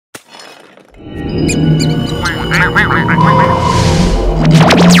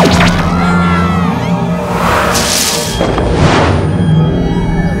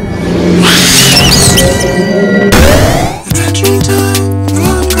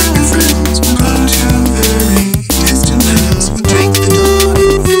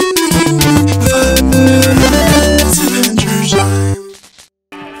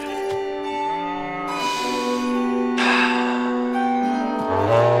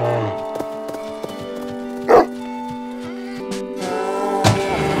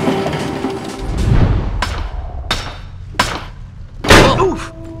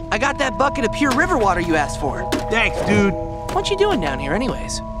I got that bucket of pure river water you asked for. Thanks, dude. What you doing down here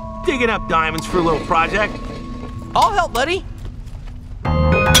anyways? Digging up diamonds for a little project. I'll help, buddy.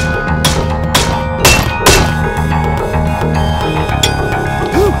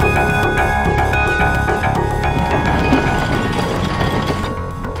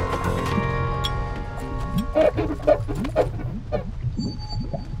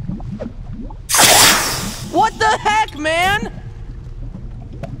 What the heck, man?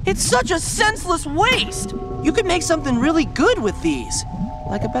 It's such a senseless waste! You could make something really good with these.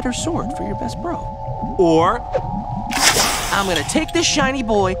 Like a better sword for your best bro. Or, I'm gonna take this shiny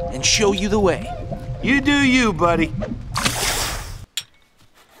boy and show you the way. you do you, buddy.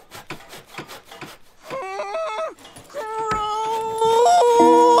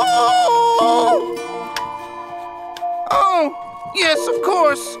 Oh, yes, of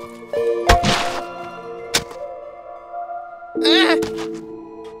course.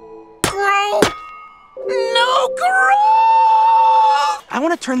 Grow! No growth! I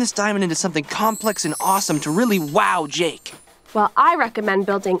want to turn this diamond into something complex and awesome to really wow Jake. Well, I recommend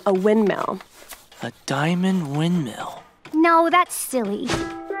building a windmill. A diamond windmill. No, that's silly.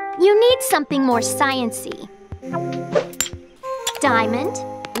 You need something more sciencey. Diamond,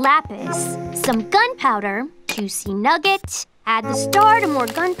 lapis, some gunpowder, juicy nugget, add the star to more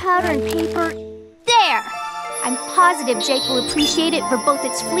gunpowder and paper. There! I'm positive Jake will appreciate it for both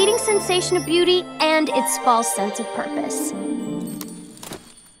its fleeting sensation of beauty and its false sense of purpose.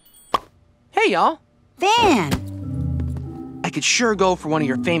 Hey, y'all. Finn, I could sure go for one of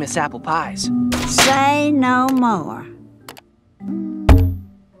your famous apple pies. say no more.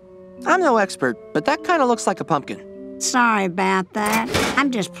 I'm no expert, but that kind of looks like a pumpkin. Sorry about that.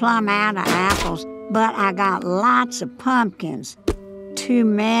 I'm just plumb out of apples, but I got lots of pumpkins. Too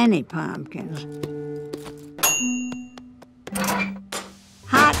many pumpkins.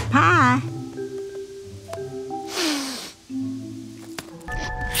 Hot pie.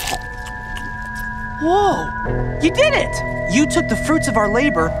 Whoa! You did it! You took the fruits of our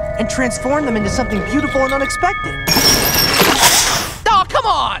labor and transformed them into something beautiful and unexpected. Oh, come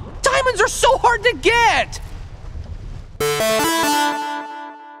on! Diamonds are so hard to get!